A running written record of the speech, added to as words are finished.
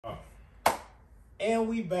And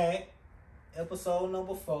we back. Episode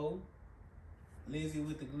number 4. Lizzy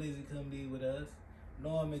with the Glizzy couldn't be with us.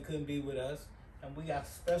 Norman couldn't be with us. And we got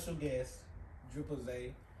special guest,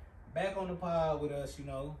 DrippaZay, back on the pod with us, you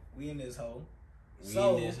know. We in this hole.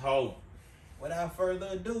 Without further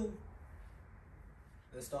ado,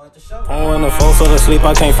 let's start the show. I'm in the full so to sleep,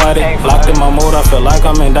 I can't fight it. Locked in my mode, I feel like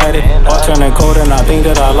I'm indicted. All turning cold and I think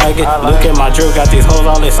that I like it. Look at my drip, got these hoes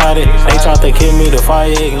all excited. They tried to kill me, the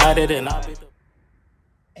fire ignited and I beat the...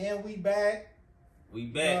 And we back. We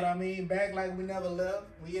back. You know what I mean? Back like we never left.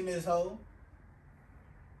 We in this hole.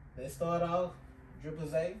 Let's start off.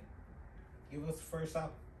 DrippaZay, give us the first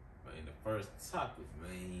topic. Man, the first topic,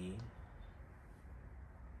 man.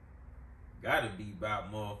 Gotta be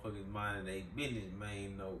about motherfuckers minding their business,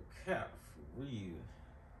 man. No cap, for real.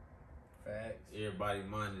 Facts. Everybody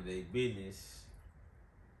minding their business.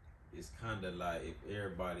 It's kind of like if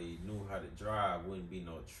everybody knew how to drive, wouldn't be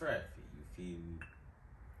no traffic. You feel me?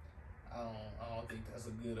 I don't think that's a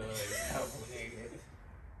good example, nigga.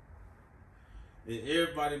 If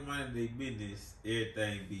everybody minded their business,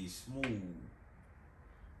 everything be smooth.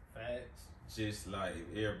 Facts. Just like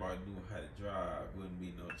if everybody knew how to drive, wouldn't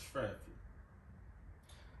be no traffic.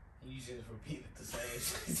 You just repeated the same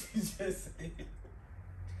shit you just said.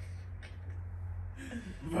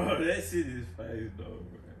 Bro, that shit is face though,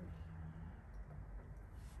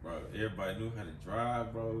 bro. Bro, everybody knew how to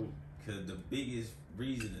drive, bro. Cause the biggest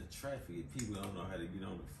reason of traffic is people don't know how to get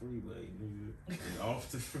on the freeway, nigga, and off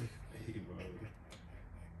the freeway,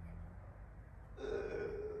 bro.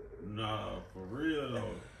 Nah, for real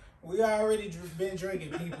though. We already been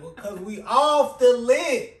drinking, people, cause we off the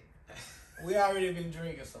lit. We already been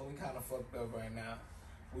drinking, so we kind of fucked up right now.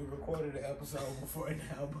 We recorded the episode before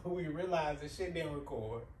now, but we realized the shit didn't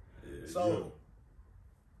record. Yeah, So,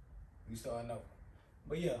 we starting over.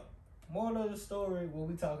 But yeah, moral of the story, what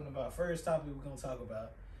we talking about, first topic we're going to talk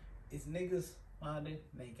about is niggas minding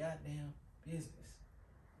they goddamn business.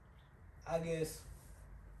 I guess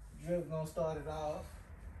Drip going to start it off.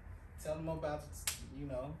 Tell them about, you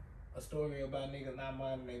know, a story about niggas not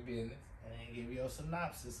minding their business, and then give you a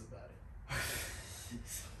synopsis about it.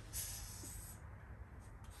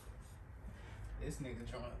 This nigga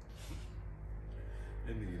drunk.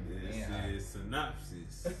 That nigga said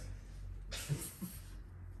synopsis.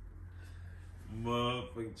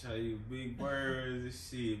 Motherfucker try to use big words and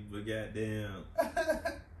shit, but goddamn.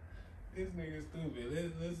 This nigga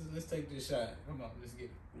stupid. Let's take this shot. Come on, let's get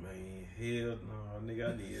it. Man, hell no,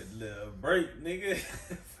 nigga. I need a little break, nigga.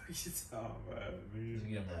 What you talking about, man? Just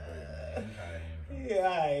give him a break, man. Yeah,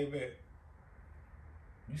 alright, man.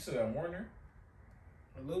 You still got more in there?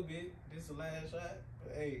 A little bit. This the last shot.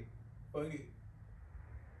 But hey, fuck it.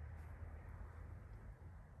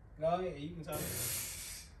 Go ahead, you can talk.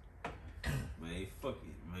 Man, fuck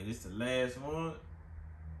it. Man, this the last one?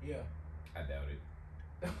 Yeah. I doubt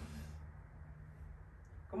it.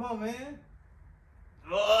 Come on, man.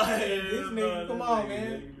 Oh, This nigga, come on,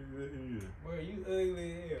 man. Bro, you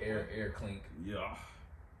ugly as hell. Air clink. Yeah.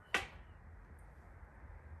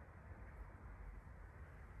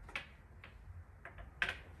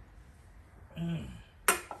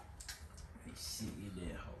 Shit in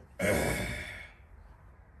that hole.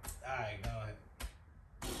 Alright, go ahead.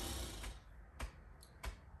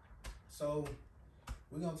 So,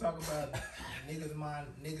 we're gonna talk about niggas not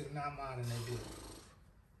minding their business.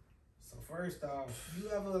 So first off, you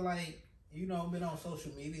ever been on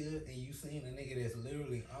social media and you seen a nigga that's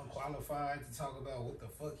literally unqualified to talk about what the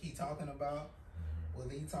fuck he talking about?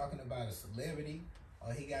 Whether he talking about a celebrity,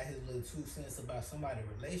 or he got his little 2 cents about somebody's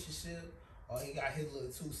relationship, or he got his little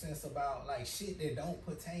 2 cents about like shit that don't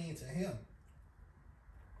pertain to him.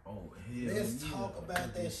 Oh, hell. Let's talk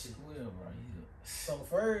about that shit. Well, right here. So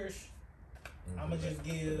first, I'ma just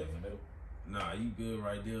give. Nah, you good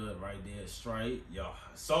right there, straight. Yo.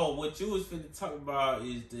 So what you was finna talk about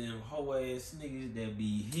is them hoe ass niggas that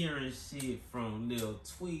be hearing shit from little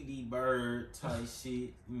Tweety Bird type shit.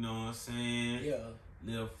 You know what I'm saying? Yeah.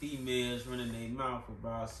 Little females running their mouth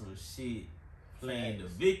about some shit, playing Facts.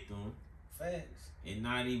 the victim, Facts. and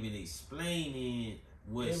not even explaining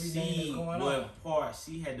Everything what part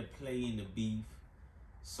she had to play in the beef.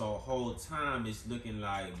 So whole time it's looking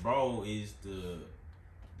like bro is the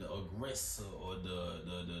aggressor or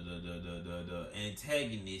the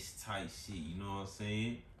antagonist type shit, you know what I'm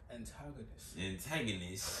saying?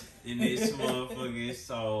 Antagonist in this motherfucker.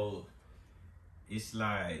 So it's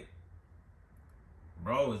like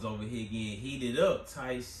bro is over here getting heated up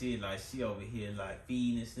type shit, like she over here like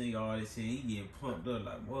feeding this nigga all this shit. He getting pumped up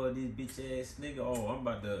like, what, this bitch ass nigga? Oh, I'm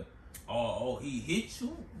about to, oh, he hit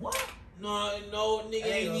you? What? No, nigga I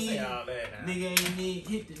ain't gonna say even. all that now. Nigga ain't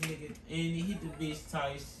even hit the nigga, and he hit the bitch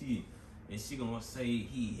type shit. And she gonna say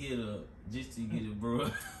he hit her just to get it, bro.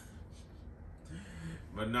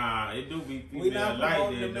 But nah, it do be people We not that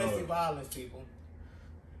promoting like that, domestic though. violence, people.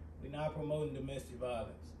 We not promoting domestic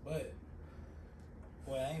violence. But,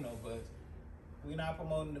 well, ain't no but. We not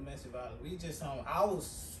promoting domestic violence. We just I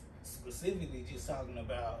was specifically just talking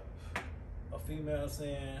about a female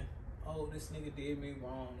saying, oh, this nigga did me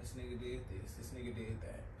wrong, this nigga did this nigga did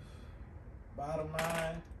that. Bottom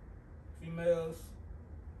line, females,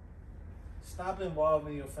 stop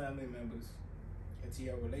involving your family members into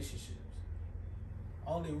your relationships.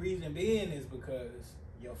 Only reason being is because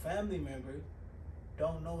your family members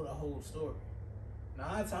don't know the whole story.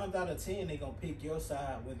 9 times out of 10, they gonna pick your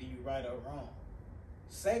side whether you right or wrong.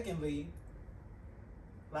 Secondly,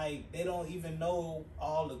 like, they don't even know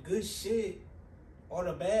all the good shit or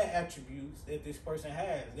the bad attributes that this person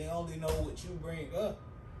has. They only know what you bring up.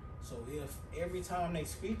 So if every time they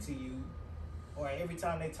speak to you or every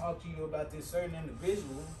time they talk to you about this certain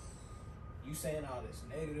individual, you saying all this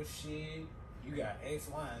negative shit, you got X,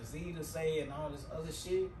 Y, and Z to say and all this other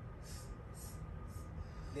shit,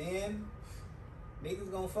 then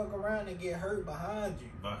niggas gonna fuck around and get hurt behind you.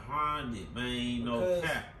 Behind it, man, no Because,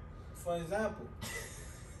 cap. for example,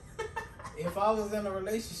 if I was in a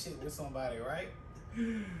relationship with somebody, right?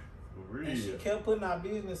 For real. And she kept putting our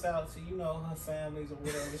business out to, you know, her families or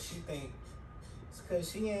whatever, she think it's because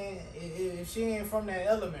she ain't, if she ain't from that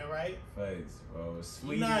element, right? Facts, bro.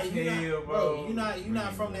 Sweet You not, bro. You're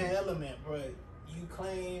not from that element, but you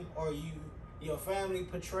claim or your family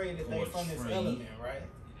portray that they from this element, right?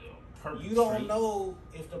 You don't know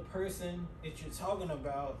if the person that you're talking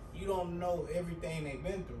about, you don't know everything they've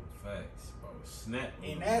been through. Facts, bro. Snap.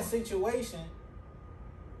 In that situation,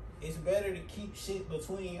 it's better to keep shit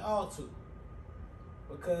between y'all two.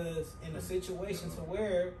 Because in a situation to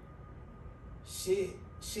where shit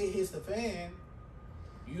hits the fan,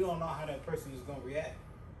 you don't know how that person is gonna react.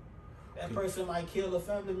 That person might kill a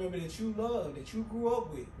family member that you love, that you grew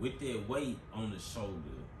up with. With that weight on the shoulder,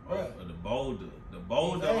 Bruh. or the boulder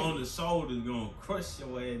Exactly. on the shoulder is gonna crush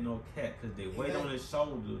your ass, no cat, cause the weight on the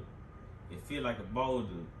shoulder, it feel like a boulder.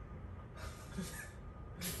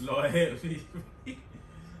 Lord help me.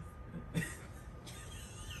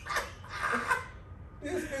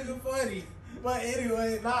 This nigga funny. But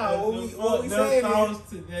anyway, nah, what we no saying thoughts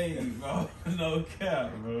today, bro. No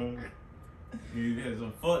cap, bro. You had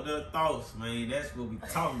some fucked up thoughts, man. That's what we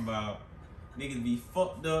talking about. Niggas be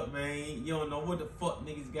fucked up, man. You don't know what the fuck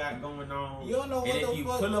niggas got going on. You don't know what and the if you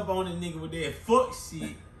fuck- pull up on a nigga with that fuck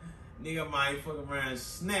shit, nigga might fuck around,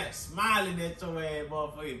 snap, smiling at your ass,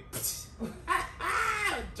 motherfucker.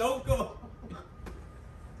 Joke on.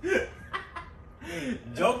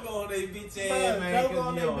 Joke on that bitch ass, man. Joke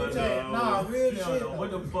on Cause that you bitch don't ass. know. Nah, real You shit, don't know though.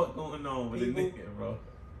 what the fuck going on with the People- nigga, bro.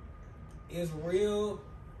 It's real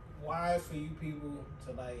wise for you people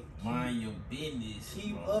to like Mind your business.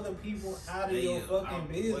 keep bro. other people out of Stay your out fucking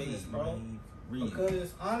the business, way, bro. man. Real.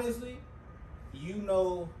 Because honestly, you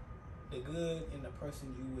know the good in the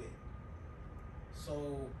person you with.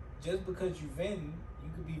 So just because you venting, you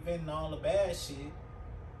could be venting all the bad shit.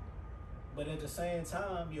 But at the same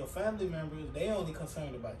time, your family members, they only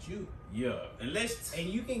concerned about you. Yeah, and let's And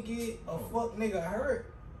you can get a fuck nigga hurt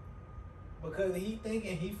because he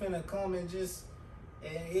thinking he finna come and just,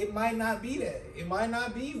 and it might not be that. It might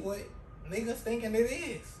not be what niggas thinking it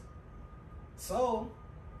is. So,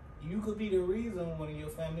 you could be the reason one of your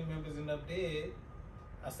family members end up dead.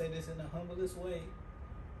 I say this in the humblest way.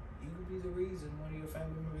 You could be the reason one of your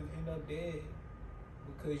family members end up dead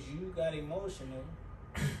because you got emotional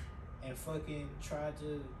and fucking tried to,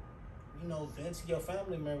 you know, vent to your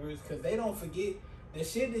family members because they don't forget the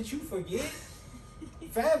shit that you forget.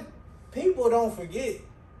 People don't forget.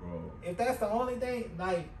 bro. If that's the only thing,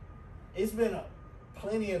 like, it's been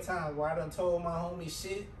plenty of times where I done told my homies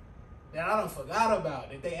shit that I done forgot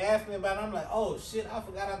about. If they ask me about it, I'm like, oh shit, I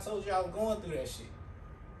forgot I told you I was going through that shit.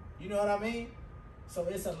 You know what I mean? So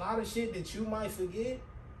it's a lot of shit that you might forget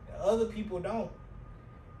that other people don't.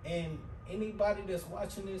 And anybody that's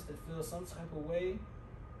watching this that feels some type of way,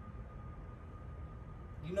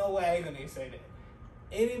 you know what? I ain't gonna say that.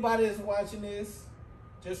 Anybody that's watching this,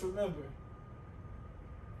 just remember,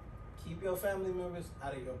 keep your family members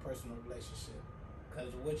out of your personal relationship.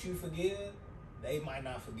 Because what you forgive, they might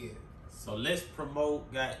not forgive. So let's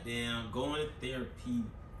promote goddamn going to therapy,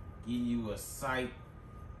 getting you a psych,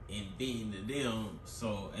 and being to them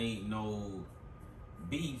so ain't no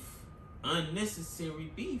beef,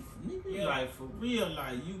 unnecessary beef. Nigga, Yeah. like for real,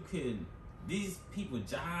 like you can these people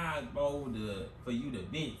job, bro, for you to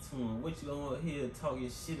vent to them. What you on here talking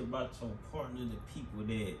shit about your partner, the people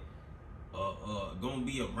that gonna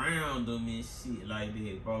be around them and shit like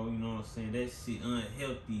that, bro. You know what I'm saying? That shit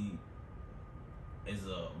unhealthy as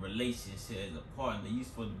a relationship, as a partner. You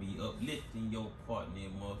supposed to be uplifting your partner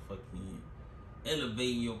and motherfucking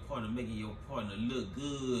elevating your partner, making your partner look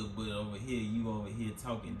good, but over here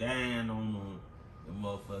talking down on them, the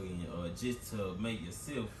motherfucking, just to make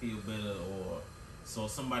yourself feel better, or so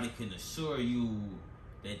somebody can assure you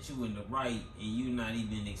that you in the right, and you not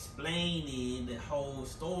even explaining the whole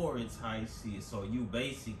story type shit. So you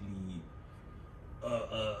basically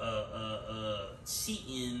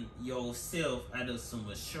cheating yourself out of some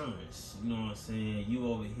assurance. You know what I'm saying? You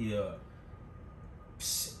over here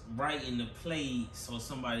writing the play so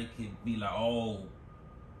somebody could be like, oh,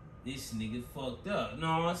 this nigga fucked up.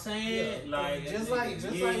 Know what I'm saying? Yeah, like just like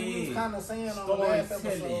we was kind of saying on the last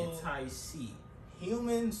episode, type shit.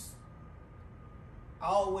 Humans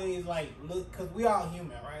always like look, cause we all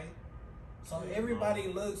human, right? So everybody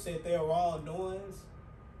looks at their wrongdoings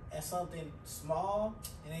as something small,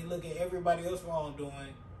 and they look at everybody else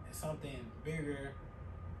wrongdoing as something bigger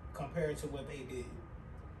compared to what they did.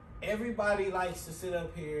 Everybody likes to sit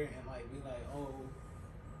up here and like be like, oh,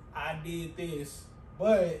 I did this,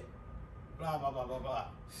 but blah blah blah blah blah.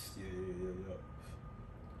 Yeah.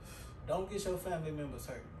 Don't get your family members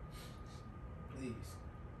hurt, please.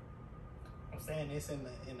 I'm saying this in the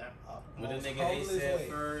What the most nigga humblest said way.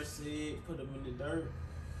 first, said put him in the dirt.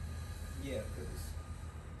 Yeah, cause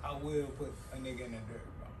I will put a nigga in the dirt,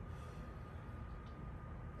 bro.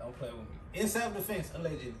 Don't play with me. In self-defense,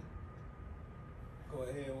 allegedly. Go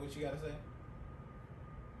ahead. What you gotta say?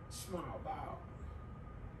 Small bow.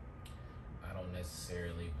 I don't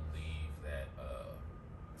necessarily believe that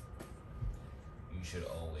you should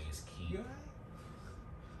always keep. You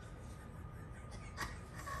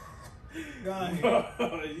alright? Go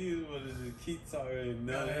ahead. You want to just keep talking and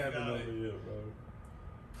nothing happen over here, bro.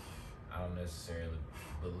 I don't necessarily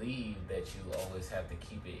believe that you always have to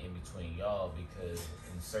keep it in between y'all, because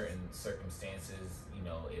in certain circumstances, you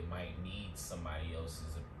know, it might need somebody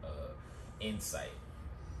else's insight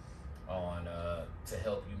on to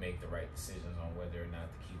help you make the right decisions on whether or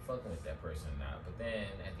not to keep fucking with that person or not. But then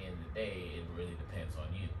at the end of the day, it really depends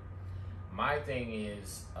on you. My thing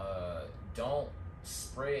is, don't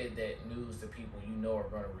spread that news to people you know are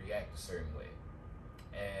going to react a certain way,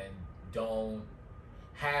 and don't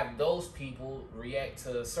have those people react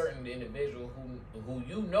to a certain individual who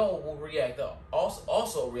you know will react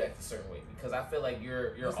also react a certain way, because I feel like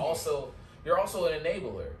you're also an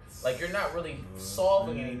enabler. Like, you're not really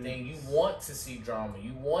solving anything. You want to see drama.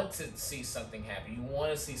 You want to see something happen. You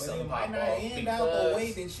want to see something pop off. But it might not end out the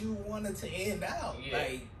way that you wanted to end out. Yeah.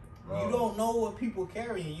 Like, you don't know what people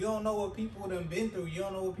carrying. You don't know what people done been through. You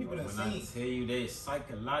don't know what people done When seen. I tell you that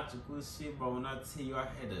psychological shit, bro, when I tell you I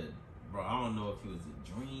had bro, I don't know if it was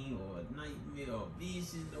a dream or a nightmare or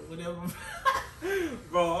vision or whatever.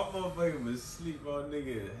 Bro, I motherfucker was asleep, bro.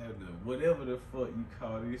 Nigga had the whatever the fuck you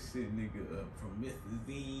call this shit, nigga,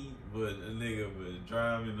 promethazine. But a nigga was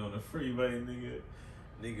driving on the freeway, nigga.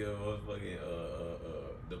 Nigga motherfucking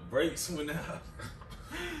the brakes went out.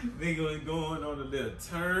 Nigga was going on a little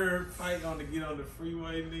turnpike on to get on the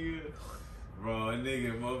freeway, nigga. Bro, a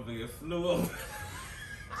nigga motherfucker flew over.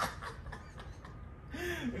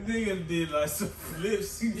 Nigga did like some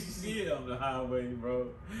flips and shit on the highway, bro.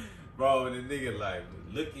 Bro, and the nigga like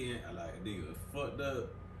looking, like nigga was fucked up,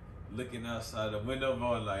 looking outside the window,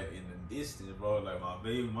 bro, like in the distance, bro. Like my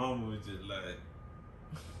baby mama was just like,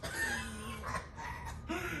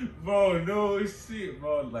 bro, no shit,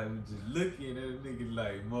 bro. Like was just looking at a nigga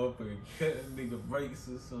like motherfucking cutting nigga brakes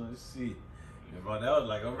or some shit. And bro, that was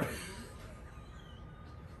like alright.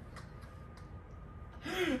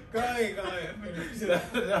 Go ahead.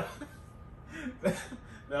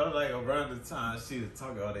 That was like around the time she was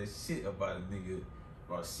talking all that shit about a nigga.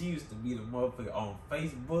 Bro, she used to be the motherfucker on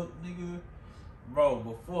Facebook, nigga. Bro,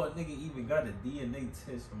 before a nigga even got a DNA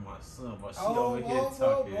test from my son, bro, she over here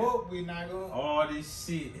talking we not gonna. all this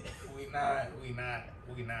shit. We not.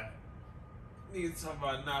 Nigga talking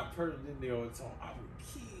about not perfect, nigga was talking, I would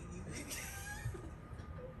kill you, nigga.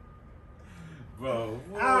 Bro,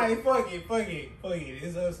 what? Alright, fuck it.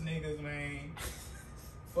 It's us niggas, man.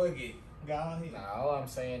 Fuck it. Go ahead. Nah, all I'm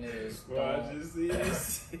saying is, Bro, I just see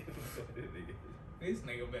this shit. This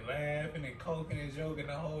nigga been laughing and coking and joking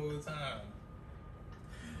the whole time.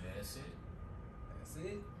 that's it. That's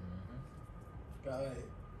it? Mm-hmm. Go ahead.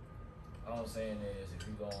 All I'm saying is, if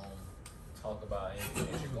you're going to talk about anything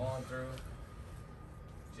that you're going through,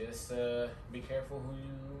 just be careful who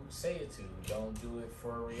you say it to. Don't do it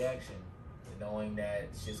for a reaction. knowing that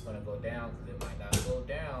shit's gonna go down because it might not go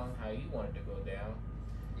down how you want it to go down.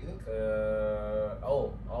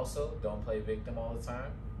 Also, don't play victim all the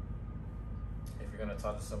time. If you're gonna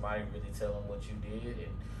talk to somebody, really tell them what you did.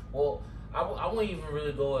 And I wouldn't even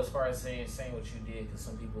really go as far as saying what you did, because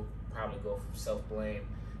some people probably go from self-blame.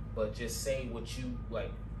 But just say what you,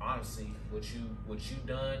 like, honestly, what you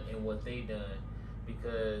done and what they done.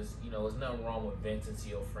 Because, you know, there's nothing wrong with venting to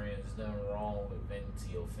your friends. There's nothing wrong with venting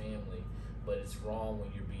to your family. But it's wrong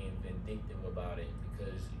when you're being vindictive about it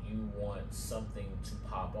because you want something to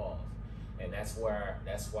pop off. And that's why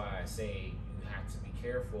I say you have to be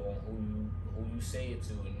careful on who you say it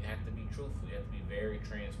to, and you have to be truthful. You have to be very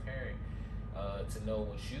transparent to know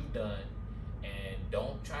what you've done, and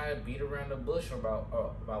don't try to beat around the bush about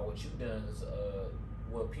what you've done. Because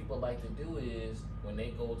what people like to do is when they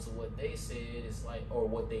go to what they said, it's like, or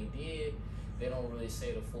what they did, they don't really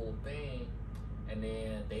say the full thing, and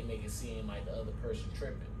then they make it seem like the other person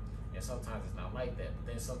tripping. And sometimes it's not like that, but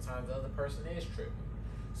then sometimes the other person is tripping.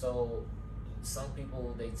 So some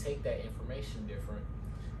people, they take that information different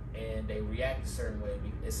and they react a certain way,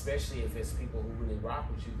 especially if it's people who really rock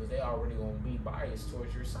with you, because they already gonna be biased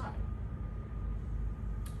towards your side.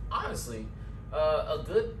 Honestly, a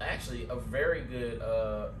very good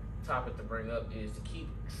topic to bring up is to keep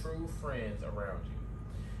true friends around you.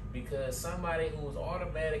 Because somebody who's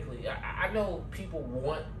automatically, I know people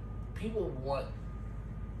want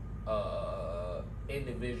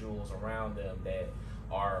individuals around them that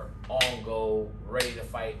are on go, ready to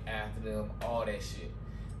fight after them, all that shit.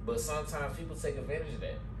 But sometimes people take advantage of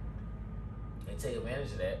that. They take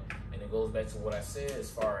advantage of that, and it goes back to what I said as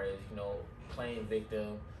far as, you know, playing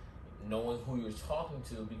victim, knowing who you're talking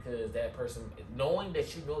to, because that person, knowing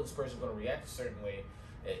that you know this person's going to react a certain way,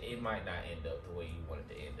 it might not end up the way you want it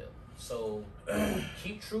to end up. So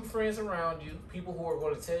keep true friends around you, people who are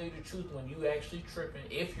going to tell you the truth when you actually tripping,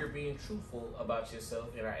 if you're being truthful about yourself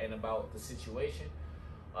and about the situation.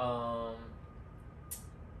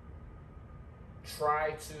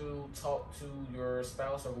 Try to talk to your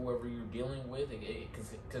spouse or whoever you're dealing with,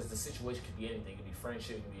 because the situation could be anything. It could be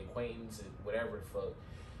friendship, it could be acquaintance, whatever the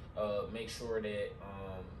fuck. Make sure that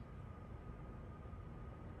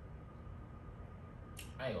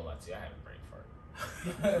I ain't gonna lie to you, I had a brain fart.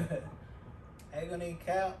 Ain't gonna even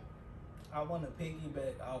cap. I want to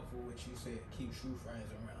piggyback off of what you said. Keep true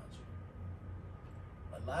friends around you.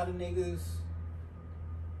 A lot of niggas,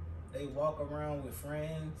 they walk around with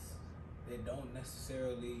friends that don't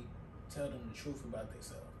necessarily tell them the truth about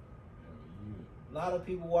themselves. A lot of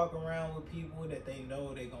people walk around with people that they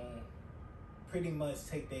know they gonna pretty much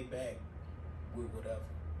take their back with whatever.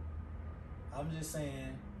 I'm just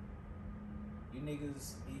saying, you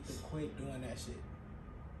niggas need to quit doing that shit.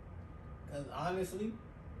 Cause honestly,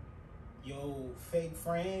 your fake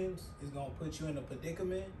friends is gonna put you in a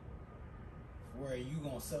predicament where you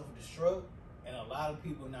gonna self-destruct, and a lot of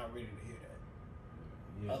people not ready to hear that.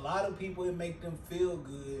 Yeah. A lot of people, it make them feel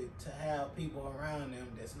good to have people around them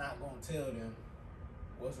that's not gonna tell them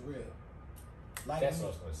what's real. Like, that's what I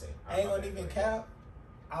was gonna say. I ain't gonna even cap.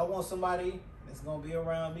 I want somebody that's gonna be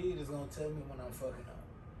around me that's gonna tell me when I'm fucking up.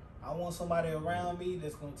 I want somebody around me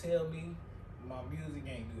that's gonna tell me my music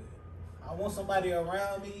ain't good. I want somebody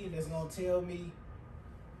around me that's gonna tell me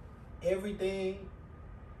everything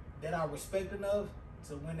that I respect enough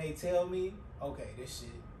to when they tell me, okay, this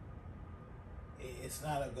shit, it's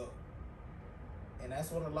not a go. And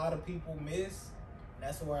that's what a lot of people miss.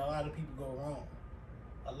 That's where a lot of people go wrong.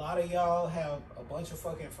 A lot of y'all have a bunch of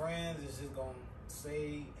fucking friends that's just gonna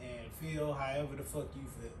say and feel however the fuck you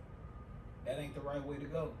feel. That ain't the right way to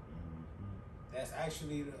go. That's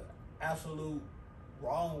actually the absolute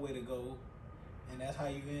wrong way to go, and that's how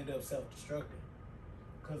you end up self-destructing.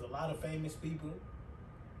 Because a lot of famous people,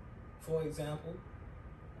 for example,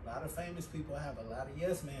 a lot of famous people have a lot of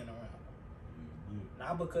yes men around them.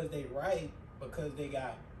 Not because they right, because they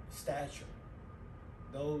got stature.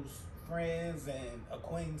 Those friends and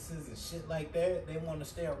acquaintances and shit like that, they want to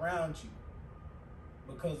stay around you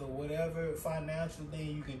because of whatever financial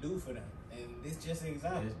thing you can do for them. And it's just an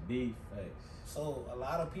example. It's big facts. So a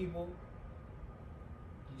lot of people,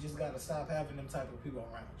 you just gotta stop having them type of people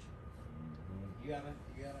around you. You gotta.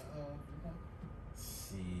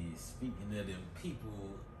 See, speaking of them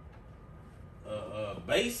people,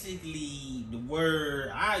 basically the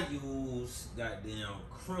word I use, goddamn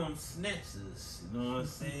crumb snatchers. You know what I'm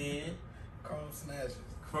saying? Crumb snatchers.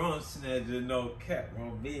 Crumb snatcher, no cap.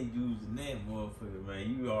 I've been using that motherfucker,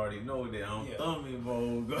 man. You already know that I'm thumbing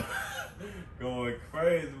mode, going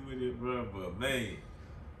crazy with it, bro. But man,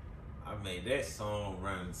 I made that song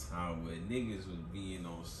around the time where niggas was being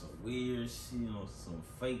on some weird shit, on some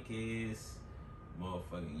fake ass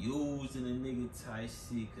motherfucking using a nigga type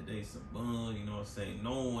shit, cause they some bun, you know what I'm saying?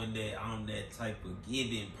 Knowing that I'm that type of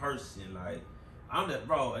giving person, like, I'm that,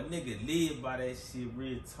 bro, a nigga live by that shit,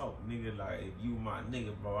 real talk, nigga, like, if you my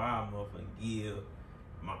nigga, bro, I'll motherfucking give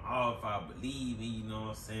my all if I believe in, you know what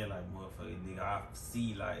I'm saying? Like, motherfucking nigga, I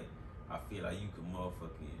see, like, I feel like you can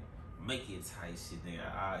motherfucking make it type shit, nigga.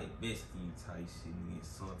 I invest in you type shit, nigga,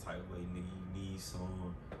 some type of way, nigga, you need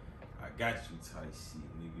some. I got you type shit,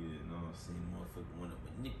 nigga, you know what I'm saying? Motherfucker wanna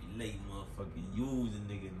manipulate, motherfucking use a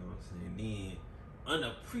nigga, you know what I'm saying? Then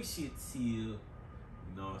unappreciative,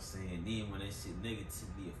 you know what I'm saying? Then when that shit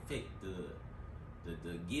negatively affect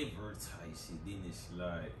the giver type shit, then it's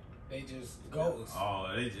like they just ghost. Oh,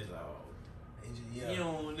 they just like, oh. They just, yeah. You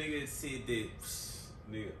know, nigga said that,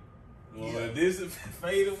 nigga. Well, this is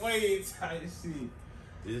fade away type shit.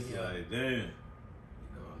 It's like, damn. You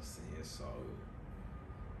know what I'm saying? So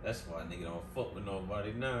that's why nigga don't fuck with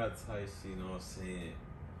nobody now type shit, you know what I'm saying?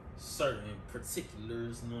 Certain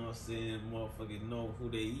particulars, you know what I'm saying? Motherfuckers know who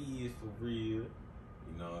they is for real.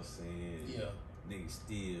 You know what I'm saying? Yeah. Niggas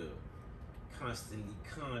still constantly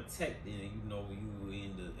contacting, you know, you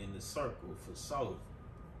in the circle for sure.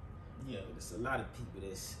 Yeah. But it's a lot of people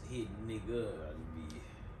that's hitting nigga up.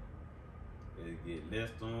 They get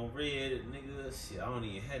left on red, nigga. Shit, I don't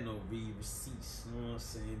even have no read receipts, you know what I'm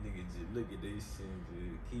saying? Nigga, just look at this shit and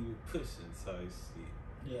just keep it pushing type shit.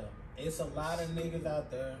 Yeah. It's a lot of niggas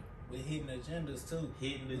out there with hidden agendas too.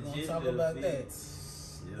 Hidden We're agendas. gonna talk about that.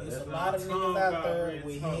 Yeah, There's a lot of niggas out there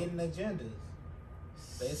with hidden agendas.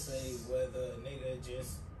 They say whether a nigga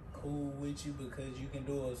just cool with you because you can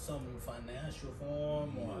do something financial for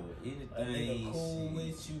him, or a nigga cool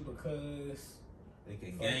with you because they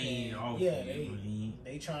can gain off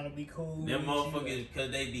they trying to be cool. Them motherfuckers,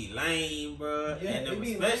 cause they be lame, bro. Yeah, and them,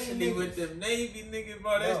 be especially with them Navy niggas,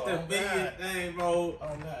 bro. That's the biggest thing, bro.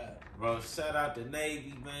 Oh God. Bro, shout out to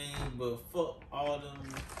Navy, man. But fuck all them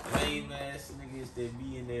lame ass niggas that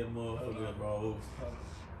be in there, motherfucker, bro.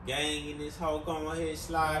 Gang in this hoe, go ahead,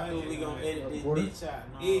 slide through. We gonna edit this bitch out.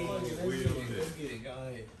 Yeah, let's get it. Go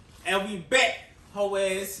ahead. And we back, hoe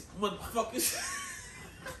ass motherfuckers.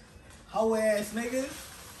 Hoe ass niggas,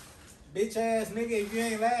 bitch ass nigga. If you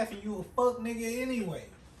ain't laughing, you a fuck nigga anyway.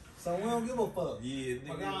 So we don't give a fuck. Yeah, nigga,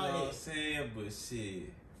 you know what I'm saying? But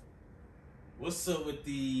shit, what's up with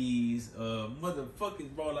these motherfuckers,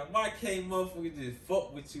 bro? Like, why can't motherfuckers just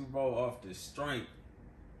fuck with you, bro, off the strength?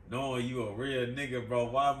 Knowing you a real nigga, bro,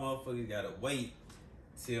 why motherfuckers gotta wait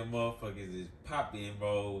till motherfuckers is popping,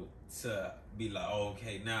 bro, to be like, oh,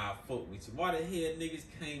 okay, now I fuck with you? Why the hell niggas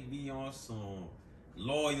can't be on some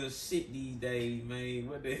loyal shit these days, man?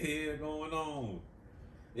 What the hell going on?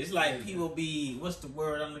 It's like people be, what's the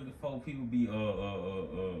word I'm looking for? People be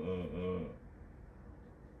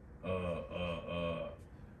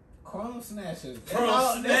crumb snatchers. That's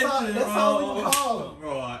Crumb snatchers, all we call them.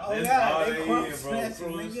 Bro, Oh that's God, all they they crumb is, bro. snatchers,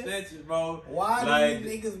 Crumb nigga. snatchers, bro. Why like, do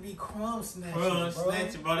you niggas be crumb snatchers, crumb bro?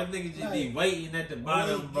 snatchers, bro. Them niggas just be Like, waiting at the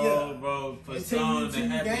bottom, bro, for something to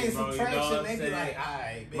happen, bro. You know what I'm saying? Like,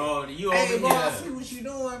 alright, bro, you hey, over bro, here. I see what you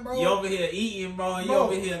doing, bro. You over here eating, bro. You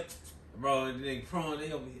over here, bro. They crumb,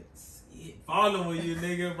 they over here following you,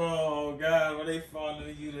 nigga, bro. Oh God, bro, they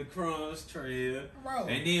following you the crumbs trail, bro.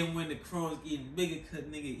 And then when the crumbs getting bigger, cause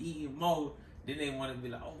nigga eating more, then they want to be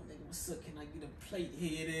like, oh nigga, what's up? Can I get a plate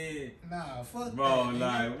here, then? Nah, fuck bro, that,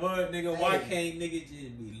 like nigga. what, nigga? Why can't nigga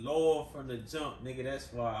just be loyal from the jump, nigga?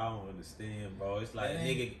 That's why I don't understand, bro. It's like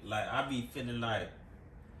nigga, like I be feeling like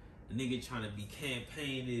a nigga trying to be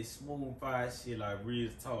campaigning smooth fire shit, like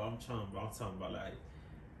real talk. I'm talking about like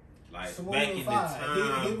smooth back in the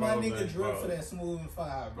time, hit my bro, nigga like, Drip for that smooth and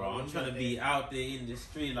fire, bro. I'm trying to be out there in the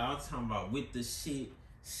street, like I'm talking about with the shit,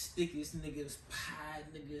 stickiest niggas, pie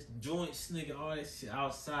niggas, joints nigga, all that shit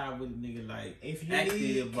outside with nigga, like if you active,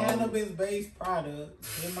 need bro. cannabis-based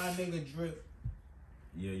products, hit my nigga Drip.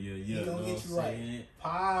 Yeah. He gonna get you right.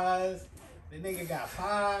 Pies. The nigga got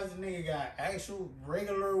pies. The nigga got actual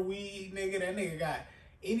regular weed, nigga. That nigga got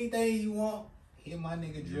anything you want. Hit my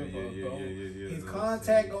nigga Drip up, bro. His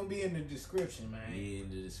contact gonna be in the description, man. Yeah, in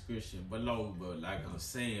the description below, but like I'm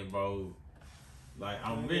saying, bro, like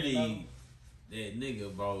I'm really that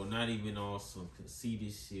nigga, bro. Not even on some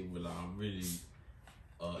conceited shit, but like I'm really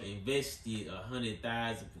invested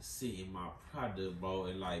 100,000% in my product, bro.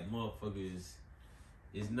 And like motherfuckers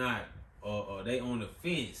is not, they on the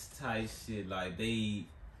fence type shit. Like they,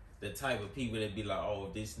 the type of people that be like, oh,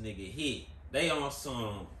 this nigga hit. They on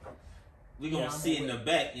some. We gonna sit in the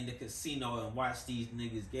back in the casino and watch these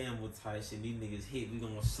niggas gamble type shit. These niggas hit. We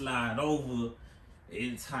gonna slide over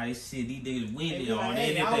And type shit, these niggas winning Like, on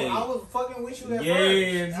hey, anything. I was fucking with you at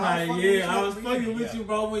yeah, first. type, I was fucking with yeah. you,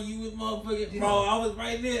 bro, when you was motherfucking, bro, I was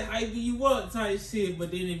right there hyping you up type shit, but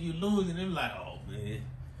then if you losing, them like, oh man,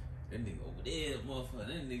 that nigga over there, motherfucker,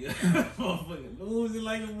 that nigga motherfucking losing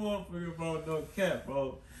like a motherfucker, bro, no cap,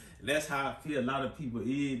 bro. That's how I feel a lot of people is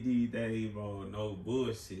these days, bro, no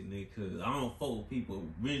bullshit, nigga, cause I don't fuck with people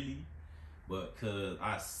really, but cause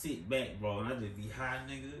I sit back, bro, and I just be high,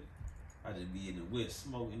 nigga. I just be in the wet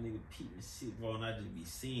smoking, nigga, peeping shit, bro, and I just be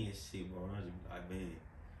seeing shit, bro, and I just be like, man,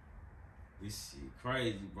 this shit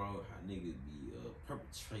crazy, bro, how niggas be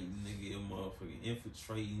perpetrating, nigga, motherfucking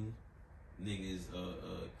infiltrating niggas,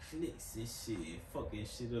 cliques and shit, and fucking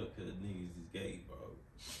shit up, cause niggas is gay, bro.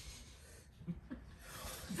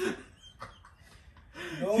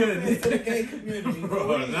 No offense to the gay community,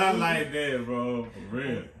 bro, not like that, bro, for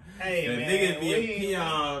real. Hey, the man, niggas be a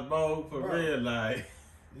peon, bro, for real, like.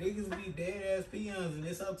 Niggas be dead ass peons, and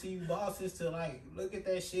it's up to you bosses to like look at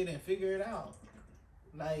that shit and figure it out.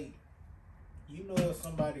 Like, you know if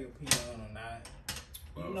somebody a peon or not.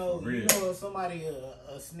 You know if somebody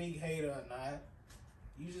a sneak hater or not.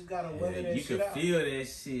 You just gotta weather that shit out. You can feel that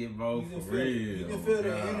shit, bro, for real. You can feel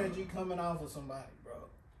the energy coming off of somebody, bro.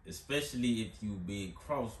 Especially if you been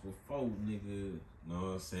crossed before, nigga. You know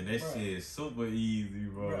what I'm saying? That shit is super easy,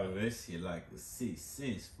 bro. That shit like a 6th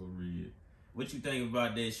sense for real. What you think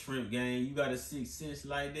about that ShrimpGang? You got a 6th sense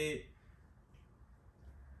like that?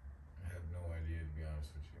 I have no idea, to be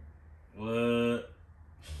honest with you. What?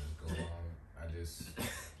 I just go on. I just...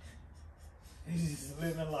 He's just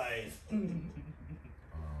living life. From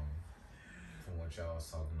what y'all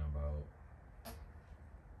was talking about,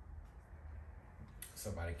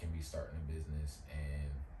 somebody can be starting a business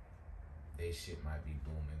and they shit might be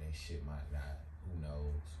booming, they shit might not. Who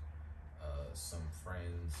knows? Some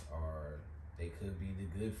friends are... They could be the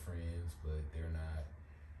good friends, but they're not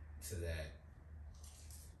to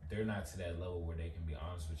that level where they can be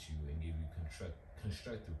honest with you and give you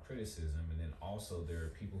constructive criticism. And then also there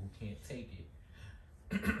are people who can't take it.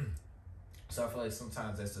 So I feel like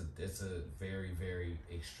sometimes that's a very, very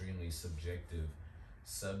extremely subjective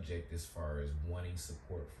subject as far as wanting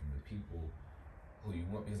support from the people who you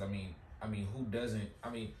want. Because I mean, who doesn't?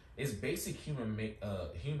 I mean, it's basic human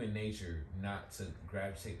nature not to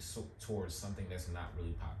gravitate towards something that's not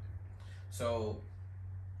really popular. So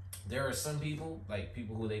there are some people, like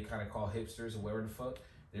people who they kind of call hipsters or whatever the fuck.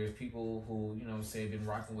 There's people who, you know what I'm saying, been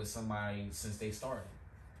rocking with somebody since they started.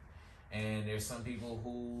 And there's some people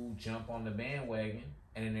who jump on the bandwagon.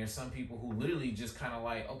 And then there's some people who literally just kind of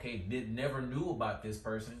like, okay, never knew about this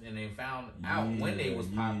person. And they found out when they was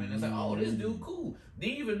popping. It's like, oh, this dude cool.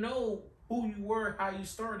 Didn't even know who you were, how you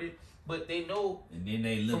started, but they know. And then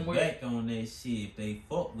they look back on that shit. If they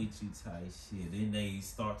fuck with you type shit, then they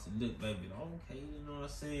start to look back and okay, you know what I'm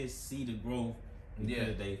saying? See the growth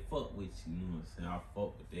because they fuck with you. You know what I'm saying? I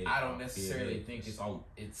fuck with that. I don't necessarily think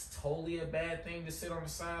it's totally a bad thing to sit on the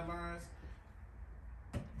sidelines.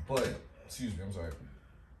 But excuse me, I'm sorry.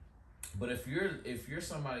 But if you're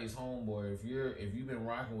somebody's homeboy, if you've been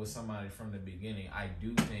rocking with somebody from the beginning, I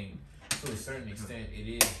do think to a certain extent it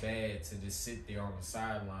is bad to just sit there on the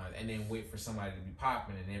sideline and then wait for somebody to be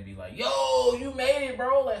popping and then be like, yo, you made it,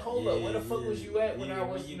 bro. Like, hold up, where the fuck was you at when I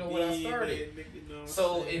was, when I started?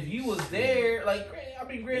 So if you was there, like, I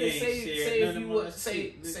mean, granted, say if you would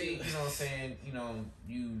say, you know what I'm saying,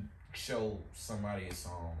 you show somebody a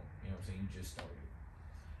song, you know what I'm saying, you just started,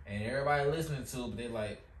 and everybody listening to it, but they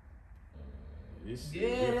like,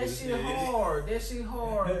 that shit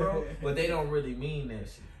hard, bro. But they don't really mean that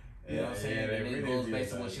shit. You know what I'm saying? And it goes back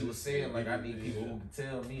to what she was saying. Like, I need people who can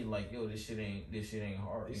tell me, like, yo, this shit ain't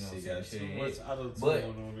hard. You know what I'm saying? This shit ain't it. But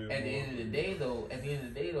at the end of the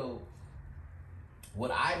day, though,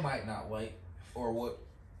 what I might not like, or what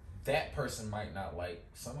that person might not like,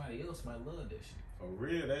 somebody else might love that shit. For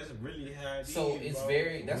real, that's really how it is. So it's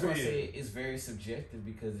that's why I say it's very subjective,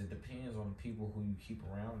 because it depends on the people who you keep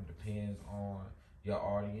around. It depends on your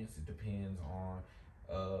audience. It depends on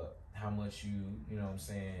how much you know what I'm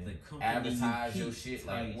saying, advertise your shit,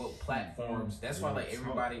 like what platforms. That's why, like,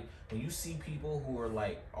 everybody, when you see people who are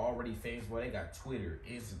like already famous, boy, they got Twitter,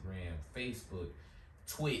 Instagram, Facebook,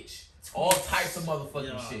 Twitch, all types of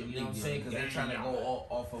motherfucking shit. You know what I'm saying? Because they're trying to go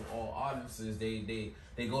off of all audiences. They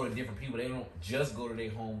go to different people. They don't just go to their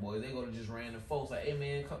homeboys. They go to just random folks. Like, hey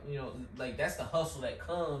man, come, like, that's the hustle that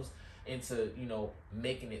comes into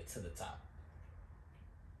making it to the top.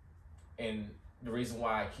 And the reason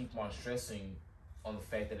why I keep on stressing on the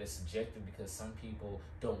fact that it's subjective because some people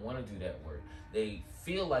don't want to do that work. They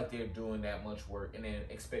feel like they're doing that much work and then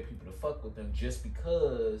expect people to fuck with them just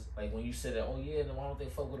because, like when you said that, oh yeah, then why don't they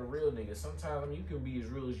fuck with a real nigga? Sometimes, I mean, you can be as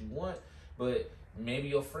real as you want, but maybe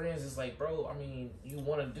your friends is like, bro, I mean, you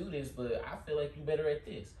want to do this, but I feel like you better at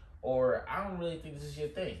this. Or I don't really think this is your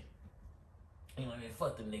thing. You know, I mean,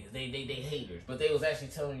 fuck them niggas. They haters. But they was actually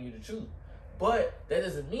telling you the truth. But that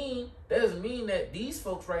doesn't mean that these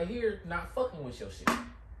folks right here not fucking with your shit.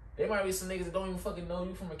 There might be some niggas that don't even fucking know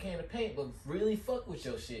you from a can of paint, but really fuck with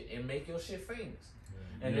your shit and make your shit famous.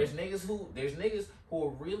 Mm-hmm. And there's niggas who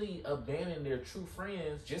will really abandon their true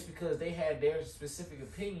friends just because they had their specific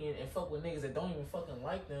opinion and fuck with niggas that don't even fucking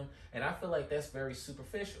like them. And I feel like that's very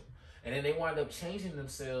superficial. And then they wind up changing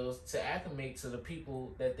themselves to acclimate to the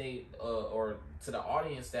people that they, or to the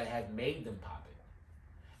audience that have made them popular.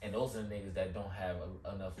 And those are the niggas that don't have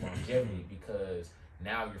enough longevity because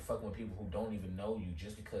now you're fucking with people who don't even know you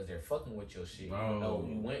just because they're fucking with your shit. Bro. You know,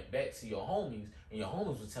 you went back to your homies and your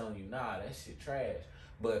homies was telling you, nah, that shit trash.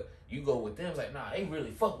 But you go with them, it's like, nah, they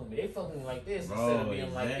really fuck with me. They fuck with me like this. Bro, instead of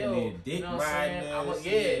being like, yo, you know what I'm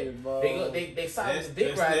saying? They side with the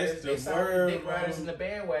dick riders. They side with the dick riders and the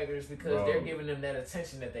bandwagoners because they're giving them that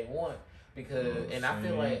attention that they want. Because, and I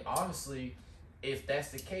feel like, honestly, if that's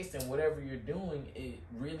the case, then whatever you're doing, it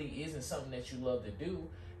really isn't something that you love to do.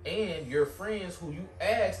 And your friends who you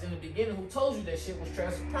asked in the beginning who told you that shit was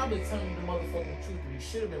trash was probably telling you the motherfucking truth, and you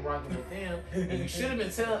should have been rocking with them, and you should have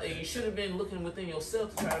been you should have been looking within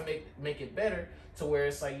yourself to try to make it better, to where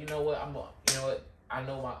it's like, you know what, I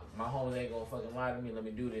know my homies ain't gonna fucking lie to me, let me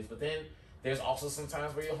do this. But then there's also some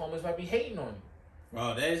times where your homies might be hating on you.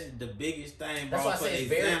 Bro, that's the biggest thing, bro. That's why I say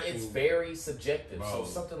it's very subjective. Bro, so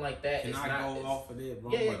something like that is not... Can I go off of that,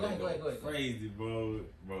 bro? Yeah, go ahead. Crazy, bro.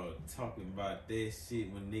 Bro, talking about that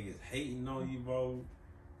shit when niggas hating on you, bro.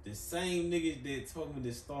 The same niggas that told me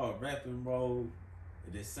to start rapping, bro.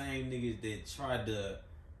 The same niggas that tried to...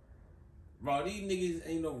 Bro, these niggas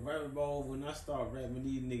ain't no rapper, bro. When I start rapping,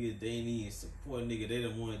 these niggas, they ain't even support nigga. They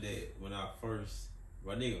the one that, when I first...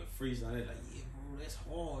 Bro, nigga freestyle, they like, yeah, bro, that's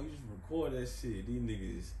hard. You just record that shit. These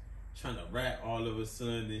niggas trying to rap all of a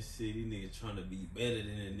sudden and shit. These niggas trying to be better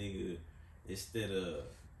than a nigga instead of,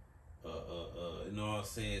 you know what I'm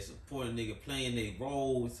saying, supporting nigga, playing their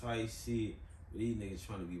role type shit. But these niggas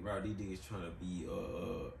trying to be right. These niggas trying to be,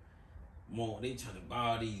 more, they trying to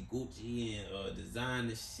buy these Gucci and design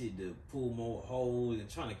this shit to pull more holes and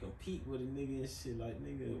trying to compete with a nigga and shit. Like,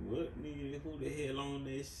 nigga, what, nigga, who the hell on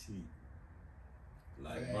that shit?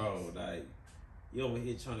 Like, bro, like, you over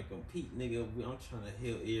here trying to compete, nigga. I'm trying to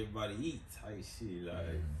help everybody eat type shit.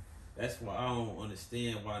 Like, that's why I don't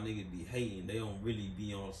understand why niggas be hating. They don't really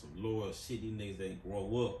be on some loyal shit. These niggas ain't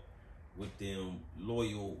grow up with them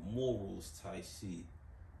loyal morals type shit.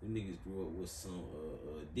 Them niggas grew up with some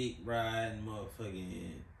dick riding,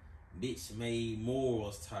 motherfucking bitch made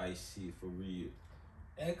morals type shit for real.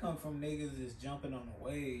 That come from niggas that's jumping on the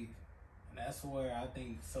wave. And that's where I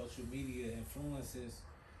think social media influences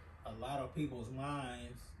a lot of people's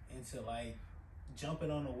minds into like jumping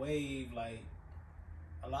on a wave. Like,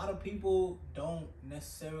 a lot of people don't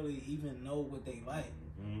necessarily even know what they like.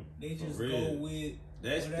 Mm-hmm. They just go with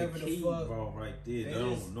that's whatever the key, the fuck, bro, right there. They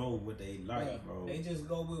don't know what they like, bro. They just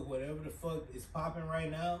go with whatever the fuck is popping right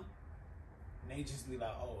now. And they just be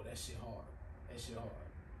like, oh, that shit hard. That shit hard.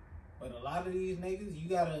 But a lot of these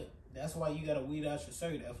niggas, that's why you gotta weed out your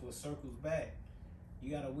circle. That's what circles back. You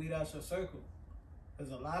gotta weed out your circle.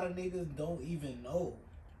 Because a lot of niggas don't even know.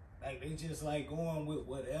 Like, they just like going with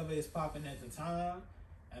whatever is popping at the time.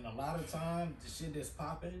 And a lot of times, the shit that's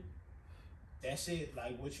popping, that shit,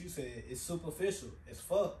 like what you said, is superficial as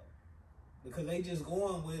fuck. Because they just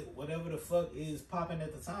going with whatever the fuck is popping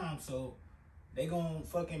at the time. So they gonna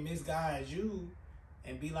fucking misguide you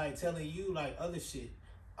and be like telling you like other shit.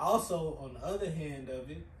 Also, on the other hand of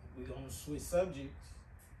it, we gonna switch subjects.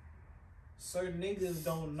 Certain niggas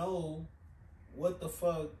don't know what the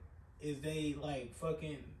fuck is they like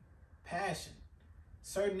fucking passion.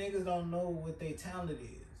 Certain niggas don't know what their talent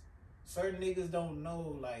is. Certain niggas don't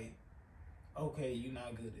know like, okay, you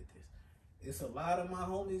not good at this. It's a lot of my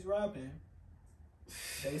homies rapping.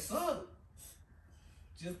 They suck.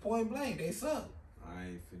 Just point blank, they suck. I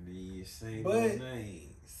ain't finna say no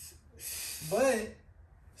names. But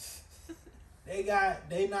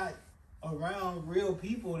they not around real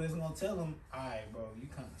people that's gonna tell them, alright, bro, you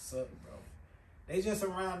kinda suck, bro. They just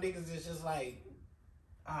around niggas that's just like,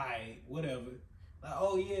 alright, whatever. Like,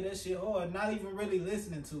 oh yeah, that shit hard. Not even really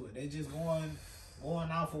listening to it. They just going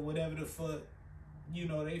off of whatever the fuck, you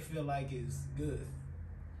know, they feel like is good.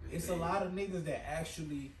 It's a lot of niggas that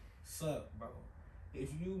actually suck, bro. if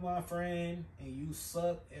you my friend and you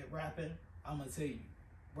suck at rapping, I'm gonna tell you,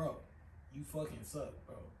 bro, you fucking suck,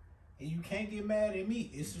 bro. And you can't get mad at me.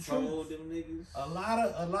 It's the truth. Them niggas. A lot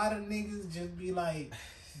of niggas just be like,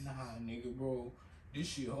 nah, nigga, bro, this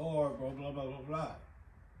shit hard, bro, blah, blah, blah, blah.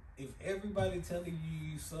 If everybody telling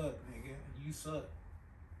you suck, nigga, you suck.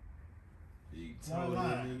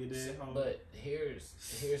 But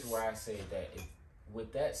here's where I say that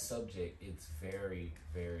with that subject, it's very,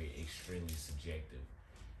 very extremely subjective.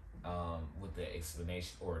 With the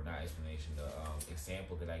explanation, or not explanation, the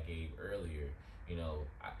example that I gave earlier, you know,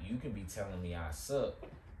 you can be telling me I suck,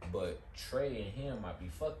 but Trey and him might be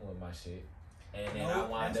fucking with my shit, and then I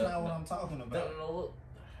wind that's up. not what I'm talking about. No, look.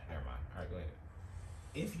 Never mind. All right, go ahead.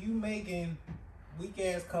 If you making weak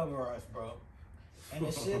ass cover arts, bro, and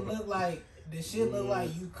the shit look like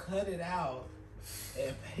you cut it out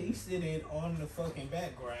and pasted it on the fucking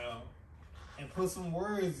background and put some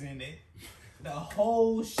words in it, the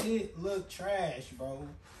whole shit look trash, bro.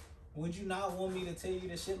 Would you not want me to tell you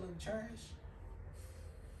the shit look trash?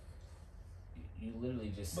 You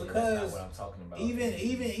literally just said that's not what I'm talking about.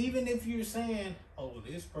 Even if you're saying, oh,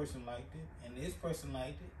 this person liked it and this person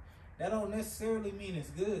liked it, that don't necessarily mean it's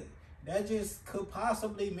good. That just could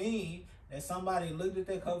possibly mean that somebody looked at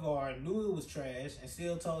that cover art, knew it was trash, and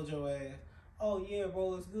still told your ass, oh yeah,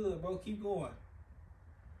 bro, it's good, bro, keep going.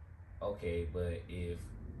 Okay, but if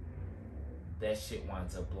that shit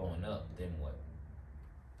winds up blowing up, then what?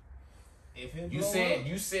 If it you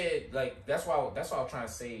said like that's why I'm trying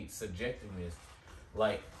to say subjectiveness.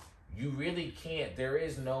 Like, you really can't. There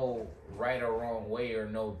is no right or wrong way, or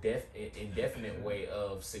no indefinite way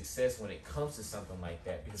of success when it comes to something like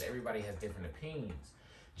that, because everybody has different opinions.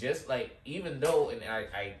 Just like, even though, and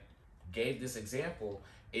I gave this example,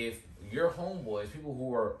 if your homeboys, people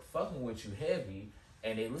who are fucking with you heavy,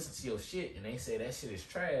 and they listen to your shit and they say that shit is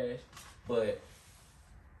trash, but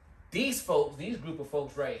these group of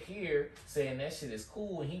folks right here saying that shit is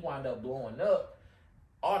cool, and he wound up blowing up,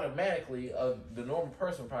 automatically the normal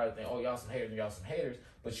person would probably think, oh, y'all some haters,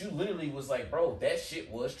 but you literally was like, bro, that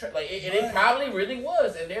shit was trash. Like, it probably really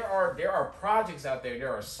was. And there are projects out there,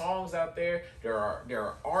 there are songs out there, there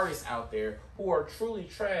are artists out there who are truly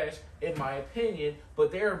trash, in my opinion,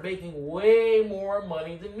 but they are making way more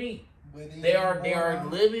money than me. They are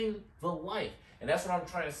living the life. And that's what I'm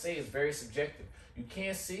trying to say, is very subjective. You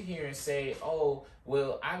can't sit here and say, oh,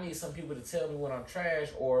 well, I need some people to tell me when I'm trash,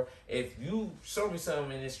 or if you show me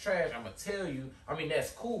something and it's trash, I'm going to tell you. I mean,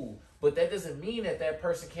 that's cool, but that doesn't mean that that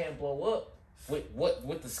person can't blow up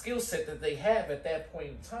with the skill set that they have at that point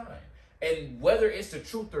in time. And whether it's the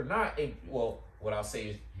truth or not, well, what I'll say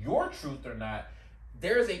is your truth or not,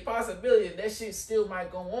 there's a possibility that shit still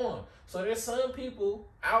might go on. So there's some people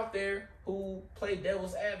out there who play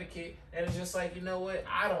devil's advocate, and it's just like, you know what,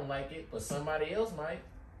 I don't like it, but somebody else might.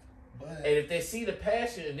 And if they see the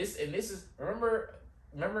passion, and this is, remember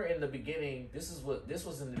in the beginning, this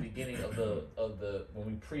was in the beginning of the when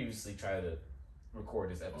we previously tried to record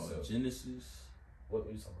this episode. Genesis. What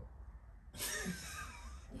were you talking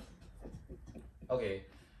about? Okay.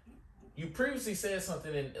 You previously said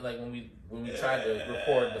something in, like, when we tried to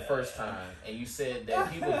record the first time, and you said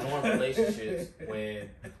that people join relationships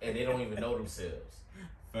and they don't even know themselves.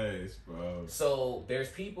 Face, bro. So there's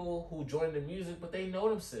people who join the music, but they know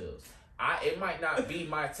themselves. It might not be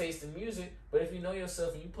my taste in music, but if you know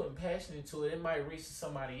yourself and you putting passion into it, it might reach to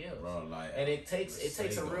somebody else. Bro, like, and it takes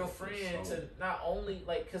a real friend to not only,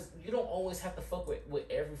 like, because you don't always have to fuck with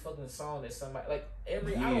every fucking song that somebody, like, I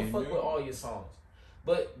don't fuck with all your songs.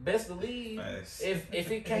 But best believe, if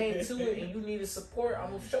it came to it and you needed support, I'm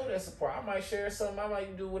gonna show that support. I might share something. I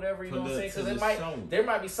might do whatever, you know what I'm saying? Because there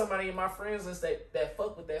might be somebody in my friends list that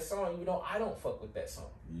fuck with that song, even though I don't fuck with that song.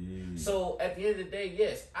 Yeah. So at the end of the day,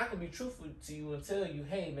 yes, I can be truthful to you and tell you,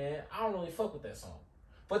 hey man, I don't really fuck with that song.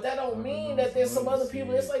 But that don't mean that there's some other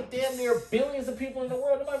people. It's like damn near billions of people in the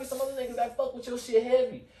world. There might be some other niggas that fuck with your shit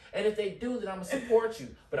heavy. And if they do, then I'm gonna support you.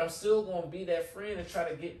 But I'm still gonna be that friend and try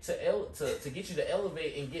to get to get you to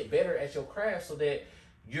elevate and get better at your craft, so that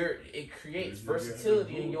it creates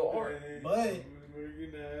versatility in your art. But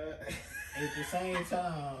at the same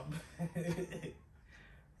time,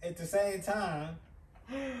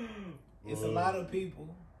 it's a lot of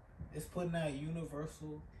people that's putting out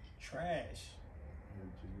universal trash,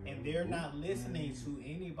 and they're not listening to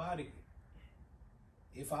anybody.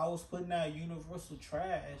 If I was putting out universal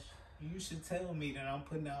trash, you should tell me that I'm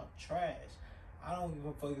putting out trash. I don't give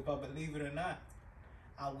a fuck if I believe it or not.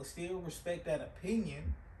 I would still respect that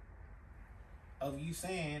opinion of you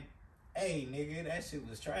saying, hey, nigga, that shit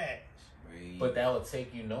was trash. But that would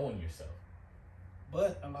take you knowing yourself.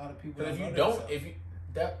 But a lot of people don't know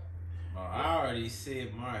themselves. Bro, I already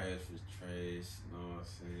said my ass was trash. You know what I'm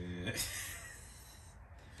saying?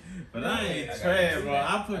 But I ain't trash, bro.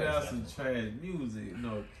 I put out some trash music,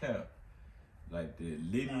 no cap. Like the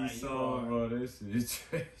Liddy song, bro. That shit is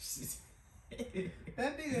trash.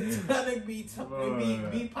 That nigga Tonic be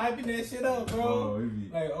piping that shit up, bro.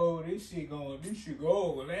 Like, oh, this shit go.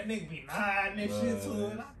 That nigga be nodding that shit to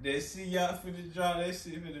it. That shit y'all finna drop, that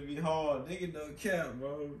shit finna be hard. Nigga, no cap,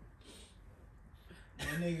 bro.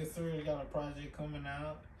 That nigga Surge got a project coming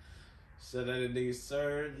out. Shout out to nigga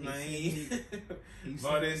Surge, man.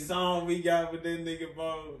 Bro, this song we got with that nigga,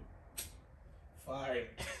 bro. Fire.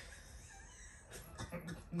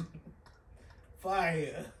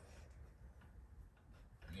 Fire.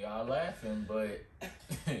 Y'all laughing, but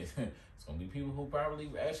it's gonna be people who probably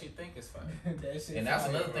actually think it's funny. And that's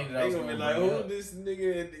another thing that I was gonna be like, who this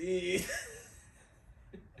nigga at the end?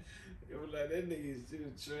 They be like, that nigga is still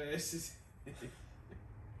trash.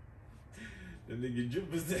 That nigga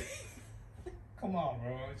DrippaZay. Come on,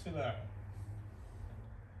 bro. Chill out.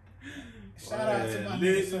 Shout out to my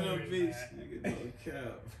nigga Surge, bitch. Nigga, no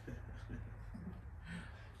cap.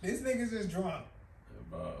 This nigga's just drunk.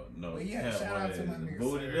 Bro, no but yeah, cap, shout out to my nigga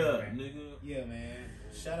Boot it up, nigga. Yeah, man.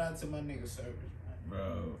 Shout out to my nigga Surge, man.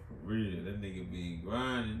 Bro, for real. That nigga be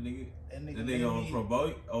grinding, nigga. That Nigga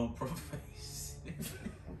on probation.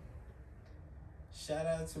 Shout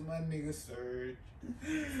out to my nigga Surge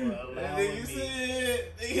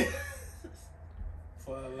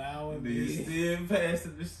for allowing me. Nigga still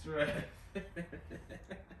passing the strap.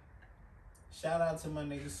 Shout out to my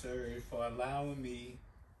nigga Surge for allowing me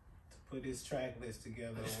to put his track list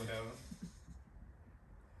together or whatever.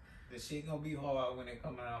 The shit gonna be hard when it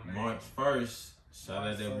come out, man. March 1st. Shout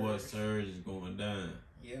out that boy Surge is going down.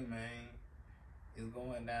 Yeah, man. It's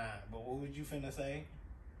going down. But what was you finna say?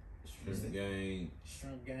 ShrimpGang.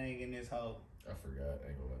 ShrimpGang in this hoe. I forgot. I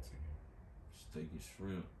ain't gonna lie to you. Steak and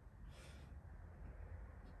shrimp.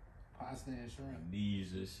 Pasta and shrimp.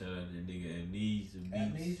 Deezer. Shout out to nigga Amnesia Beats.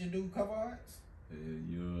 Amnesia do cover arts?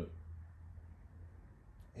 Yeah.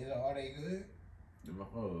 Are they good? Them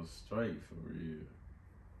hoes straight for real.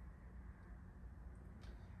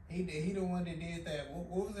 He the one that did that.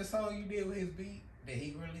 What was the song you did with his beat that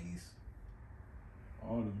he released?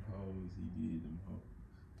 All them hoes he did, them hoes.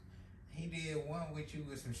 He did one with you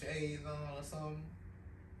with some shades on or something,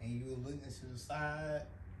 and you were looking to the side,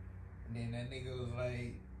 and then that nigga was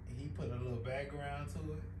like, he put a little background to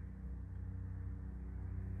it.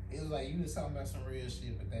 It was like you was talking about some real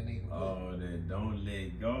shit, but that nigga. Oh, that Don't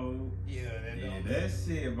Let Go. Yeah, that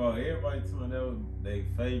shit, bro. Everybody talking that was their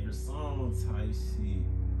favorite song type shit.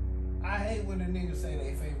 I hate when a nigga say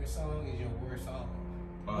their favorite song is your worst song.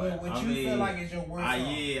 But what you feel like is your worst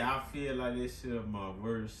song? Yeah, I feel like this shit is my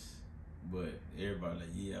worst. But everybody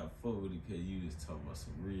like, yeah, I fuck with it because you just talking about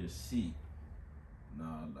some real shit.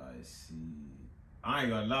 Nah, like, shit. I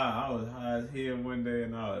ain't gonna lie, I was high as hell one day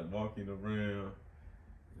and I was walking around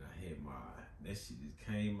and I had that shit just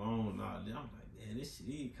came on. And I'm like, damn, this shit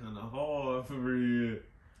is kind of hard for real.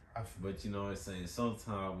 But you know what I'm saying?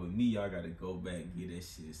 Sometimes with me, I gotta go back and get that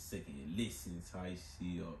shit a second listen type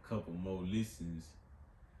shit or a couple more listens.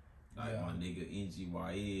 Like my nigga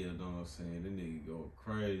NGYL, you know what I'm saying? That nigga go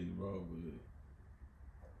crazy, bro. But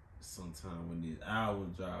sometimes when this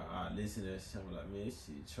album drop, I listen to that shit, I'm like, man, this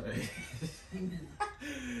shit trash.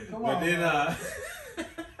 Come on,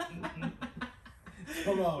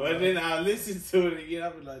 then I listen to it again, I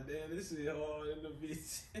be like, damn, this shit hard in the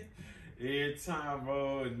bitch. Every time,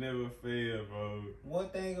 bro, it never fail, bro. One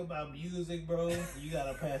thing about music, bro, you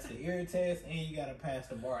gotta pass the ear test and you gotta pass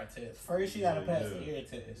the bar test. First, you gotta pass the ear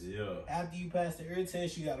test. Yeah. After you pass the ear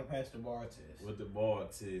test, you gotta pass the bar test. What the bar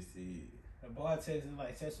test is? The bar test is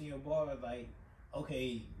like testing your bar, like,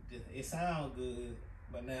 okay, it sounds good,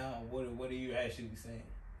 but now what are you actually saying?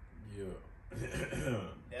 Yeah.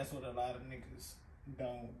 That's what a lot of niggas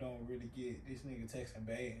don't really get. This nigga texting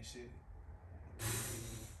bad and shit.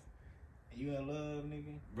 You in love,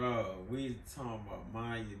 nigga? Bro, we talking about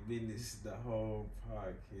mind your business the whole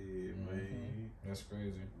podcast, man. That's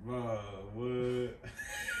crazy. Bro, what?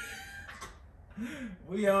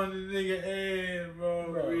 We on the nigga ass, bro.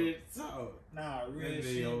 Real talk. Nah, real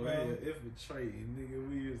shit, bro. Infiltrating, nigga.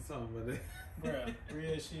 We was talking about that. Bro,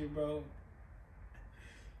 real shit, bro.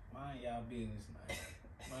 Mind y'all business, man.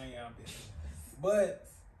 Mind y'all business. But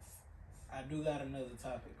I do got another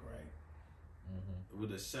topic, right?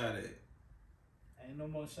 With a shot at. Ain't no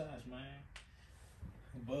more shots, man.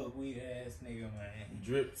 Buckwheat ass nigga, man.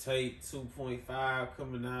 Drip tape 2.5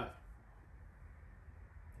 coming out.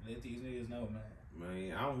 Let these niggas know, man.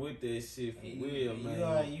 Man, I'm with that shit for real,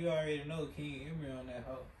 man. You already know King EmErY on that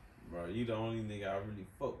hoe. Bro, you the only nigga I really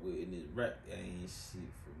fuck with in this rap game shit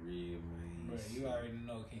for real, man. Bro, you already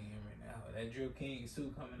know King EmErY now. That Drip Kings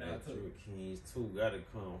 2 coming out too. Drip Kings 2 gotta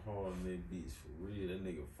come hard on that bitch for real. That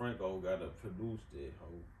nigga Franco gotta produce that hoe.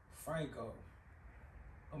 Franco.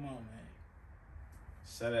 Come on, man.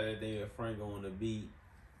 Shout out that nigga Franco on the beat.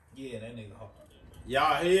 Yeah, that nigga hard.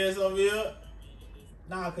 Y'all hears over here?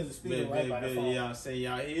 Nah, cause it's speaking right by the phone. Yeah, I'm saying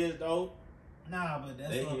y'all hears though? Nah, but that's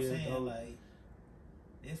They what I'm hears, saying. though. Like,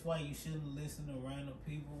 that's why you shouldn't listen to random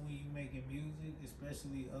people when you making music,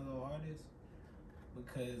 especially other artists,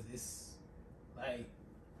 because it's like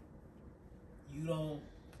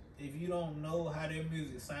if you don't know how their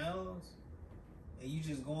music sounds and you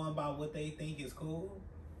just going by what they think is cool,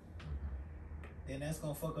 then that's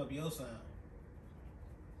gonna fuck up your sound.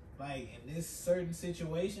 Like in this certain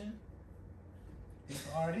situation, this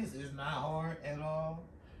artist is not hard at all.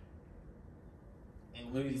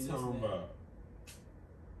 And What are you listening- talking about?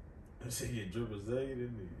 I said get DrippaZay,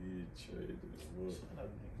 that nigga traded. Shut up,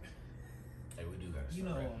 nigga. Hey, we do gotta You start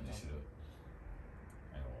know wrapping what I'm this shit up.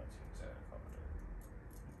 I don't want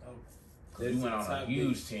to Oh, Cause we went on a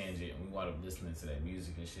huge tangent and we wound up listening to that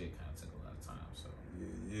music and shit. Kind of took a lot of time. So Yeah.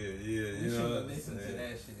 we You should know have what I'm listened to saying? that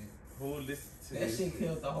shit. Who listened to That this shit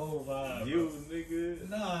killed the whole vibe. You, bro. nigga.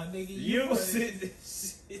 Nah, nigga, You put- said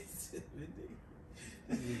this shit to me,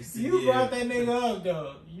 nigga. You brought that nigga up,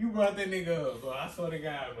 though. You brought that nigga up, bro. I swear to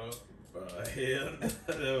God, bro. Bro, hell no.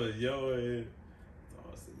 That was your head.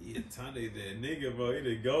 I said, yeah, Tony, that nigga, bro. He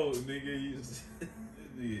the GOAT, nigga. You just, this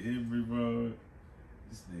nigga EmErY, bro.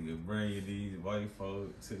 This nigga bringing these white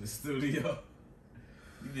folk to the studio.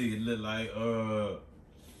 You nigga look like,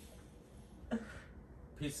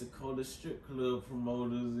 Pensacola strip club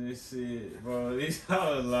promoters and shit, bro.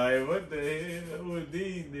 I was like, what the hell? Who are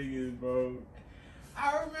these niggas, bro?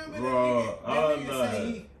 I remember Bro,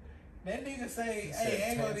 that nigga say, hey,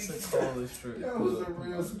 ain't gonna Pensacola strip That was a club.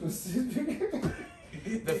 real specific.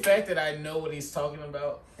 The fact that I know what he's talking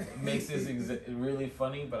about makes this really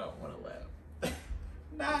funny, but I want to laugh.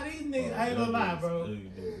 Nah, these niggas, I ain't gonna lie, bro.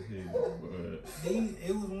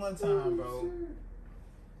 It was one time, bro.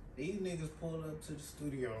 These niggas pulled up to the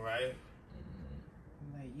studio, right?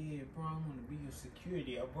 I'm like, yeah, bro, I want to be your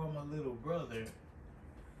security. I brought my little brother.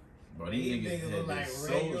 Bro, These niggas look like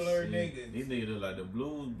regular niggas. These niggas look like the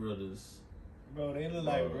Blues Brothers. Bro, they look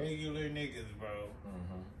like regular niggas, bro.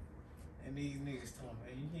 Mm-hmm. And these niggas talking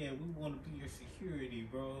about, yeah, we want to be your security,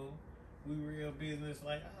 bro. We real business.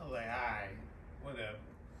 Like, I was like, alright, whatever.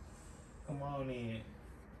 Come on in.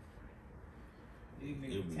 These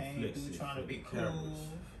niggas came through trying to be cool.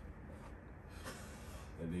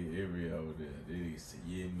 And then EmErY over there, they niggas say,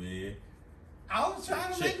 yeah, man. I was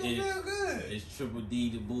trying to make them feel good. It's Triple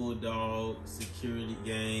D, the Bulldog, security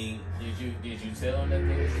gang. Did you tell him that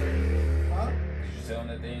thing was crazy? Huh? Did you tell him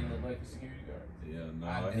that thing looked like a security guard?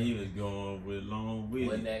 Yeah, no, he was going with long with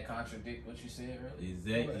Wouldn't it. that contradict what you said earlier?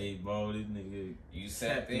 Exactly, bro. This nigga. You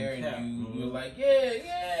sat there and Captain you were like,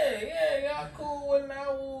 yeah, y'all cool and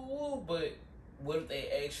now woo woo. But what if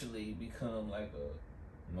they actually become like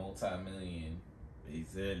a multi-million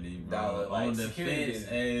Exactly, bro. dollar like On the security fence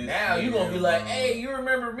business? ass Now you gonna be nigga, like, bro. hey, you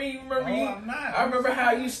remember me? You remember you? I'm not. I remember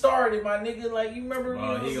how you started, my nigga. Like you remember me? You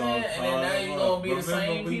know what I'm he saying? gonna And then now call you him gonna up. be the Remember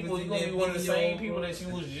same we people. was You in gonna be that one of the video, same bro? people that you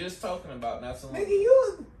was just talking about not so long. Nigga,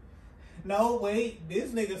 you. No, wait.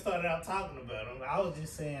 This nigga started out talking about him. I was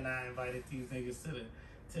just saying I invited these niggas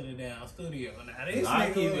to the damn studio. Now this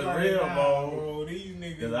I nigga keep was it like, real, nah, bro. These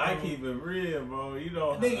niggas. Cause I bro. keep it real, bro. You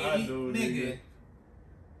know how Nigga, I do, nigga.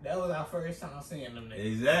 That was our first time seeing them niggas.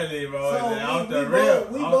 Exactly, bro. So Off we the rip,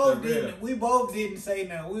 both we both didn't say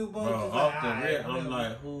nothing. We both Bro, just off like, the alright, rip, I'm whatever.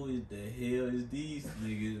 like, who is the hell is these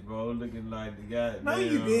niggas, bro? Looking like the guy. No,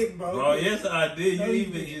 you didn't, bro. Bro, yes, I did. No, you you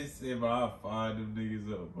even didn't. just said, bro, I fired them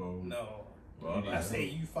niggas up, bro. No. Bro, I say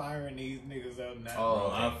you firing these niggas up now. Bro,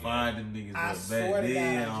 Oh, I okay, fired them niggas I up swear back to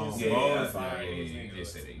then God, I on just Mosey. said Bro, I fired those you niggas.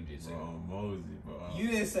 just said it. You just said it. on Mosey, bro. You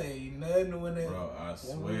didn't say nothing when it. Bro, I when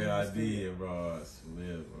swear we I was still- did, bro. I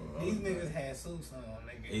swear, bro. I These was niggas like- had suits on,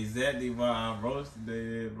 nigga. Exactly why I roasted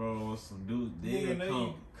their ass, bro. On some dude, Nigga, their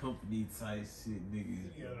no, company type shit,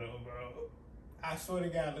 niggas. You know, bro. I swear to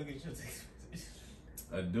God, look at your text message.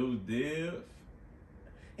 A dude did.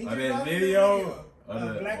 He Oh, just that dropped the video?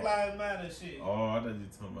 Oh, Black Lives Matter shit. Oh, I thought you were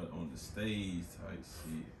talking about on the stage type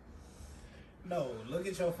shit. No, look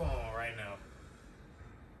at your phone right now.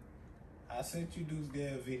 I sent you Deuce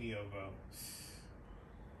Dale video, bro.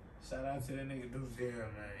 Shout out to that nigga Deuce Dale, man.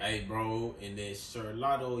 Hey, bro, and that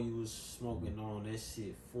Charlotte you was smoking on that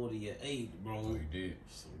shit 40 or 8, bro. Oh, you did.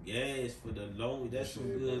 Some gas for the low. That's some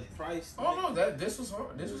good price. Oh no, this was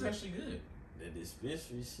hard. This was actually good. The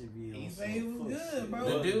dispensary should be on. He say he was good,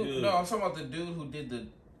 bro. The dude, no, I'm talking about the dude who did the.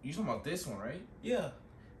 You talking about this one, right? Yeah.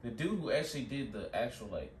 The dude who actually did the actual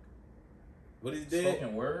like. What is that?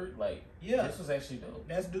 Spoken word, like Yeah. this was actually dope.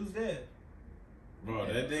 That's dude's dad.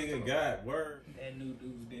 Bro, that nigga got word. That new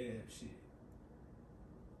dude's dad shit.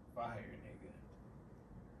 Fire, nigga.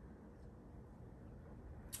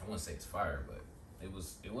 I wouldn't say it's fire, but it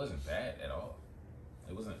wasn't bad at all.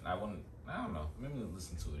 It wasn't. I don't know. Maybe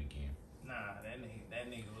listen to it again. Nah, that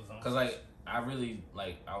nigga was on. Cause like I really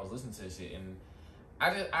like I was listening to this shit and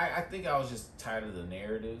I think I was just tired of the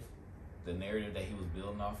narrative that he was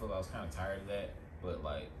building off of. I was kind of tired of that, but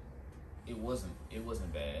like it wasn't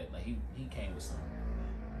bad. Like he came with some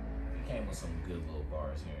good little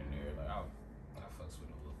bars here and there. Like I fucks with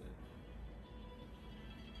it a little bit.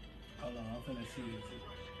 Hold on, I'm finna shoot it.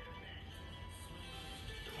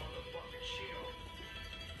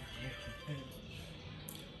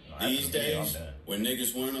 These days, when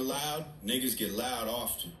niggas weren't allowed, niggas get loud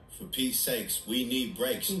often. For Pete's sakes, we need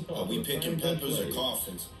breaks. Are we picking peppers or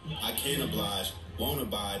coffins? I can't oblige, won't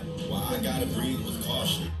abide, while I gotta breathe with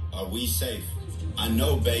caution. Are we safe? I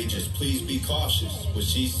know, bae, just please be cautious. What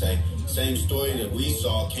she say? Same story that we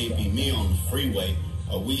saw can't be me on the freeway.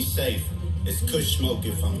 Are we safe? It's kush smoke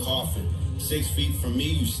if I'm coughing. 6 feet from me,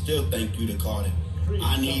 you still think you the caught it.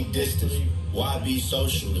 I need distance. Why be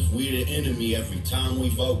social if we the enemy every time we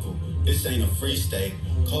vocal? This ain't a free state.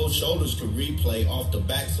 Cold shoulders could replay off the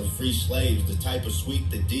backs of free slaves, the type of sweet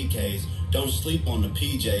that decays. Don't sleep on the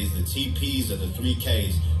PJs, the TPs, or the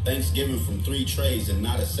 3Ks. Thanksgiving from 3 trays and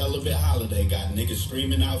not a celibate holiday got niggas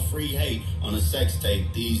screaming out free hate on a sex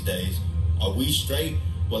tape these days. Are we straight?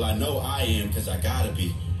 Well, I know I am, cause I gotta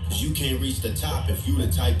be. Cause you can't reach the top if you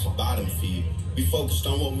the type to bottom feed. We focused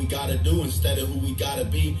on what we gotta do instead of who we gotta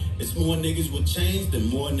be. It's more niggas with chains than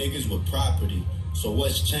more niggas with property. So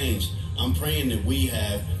what's changed? I'm praying that we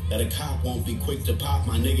have, that a cop won't be quick to pop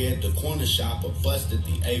my nigga at the corner shop or bust at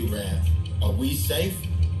the A-Rab. Are we safe?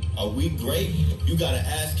 Are we great? You gotta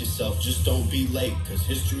ask yourself, just don't be late, cause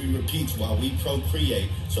history repeats while we procreate.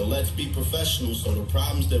 So let's be professional so the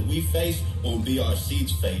problems that we face won't be our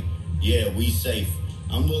seed's fate. Yeah, we safe.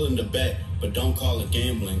 I'm willing to bet, but don't call it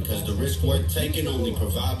gambling, cause the risk worth taking only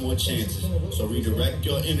provide more chances. So redirect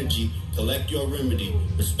your energy, collect your remedy,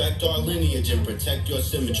 respect our lineage and protect your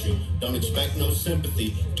symmetry. Don't expect no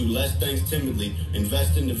sympathy, do less things timidly,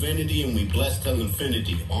 invest in divinity and we bless till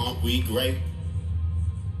infinity. Aren't we great?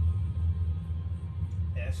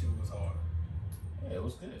 That shit was hard. Yeah, it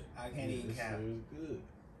was good. I can't even count. It was good.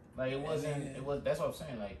 Like it wasn't. It was. That's what I'm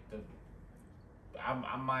saying. Like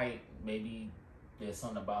I might maybe. There's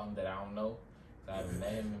something about him that I don't know. I haven't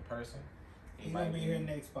met him in person. He gonna be here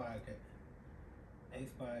next podcast.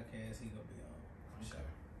 Next podcast he gonna be on. Okay.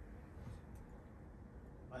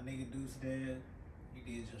 My nigga Deuce Dad, you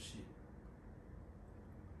did your shit.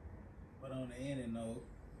 But on the ending note,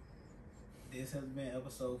 this has been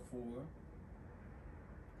episode 4.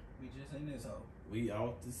 We just in this hole. We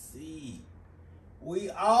off the seat.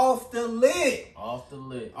 We off the lit. Off the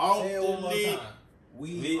lit. Off Say it the one more lit. time.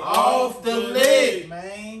 We We off the lit,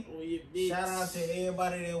 man. Oh, you bitch. Shout out to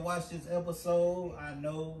everybody that watched this episode. I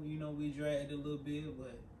know, we dragged a little bit, but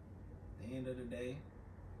at the end of the day,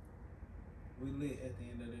 we lit at the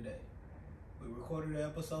end of the day. We recorded the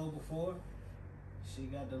episode before. She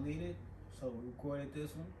got deleted, so we recorded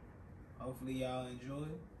this one. Hopefully y'all enjoy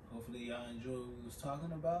it. Hopefully y'all enjoy what we was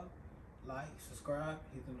talking about. Like, subscribe,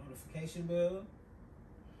 hit the notification bell.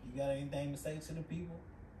 You got anything to say to the people?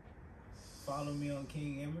 Follow me on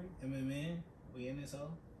King EmErY, MMN. We in this hole.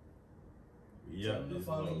 Yeah, Tell them to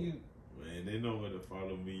follow you. Man, they know where to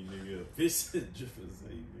follow me, nigga. Fish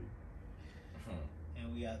DrippaZay, nigga.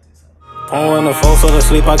 And we out this hole. Pouring the four, so to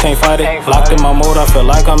sleep, I can't fight it. Locked in my mode, I feel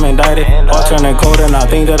like I'm indicted. All turning cold and I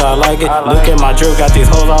think that I like it. Look at my drip, got these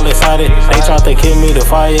hoes all excited. They tried to kill me, the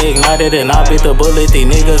fire ignited, and I bit the bullet. These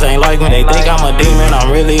niggas ain't like me. They think I'm a demon, I'm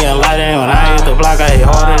really enlightened. When I hit the block, I hit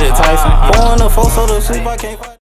harder than Tyson. Pouring the four, so to sleep, I can't fight it.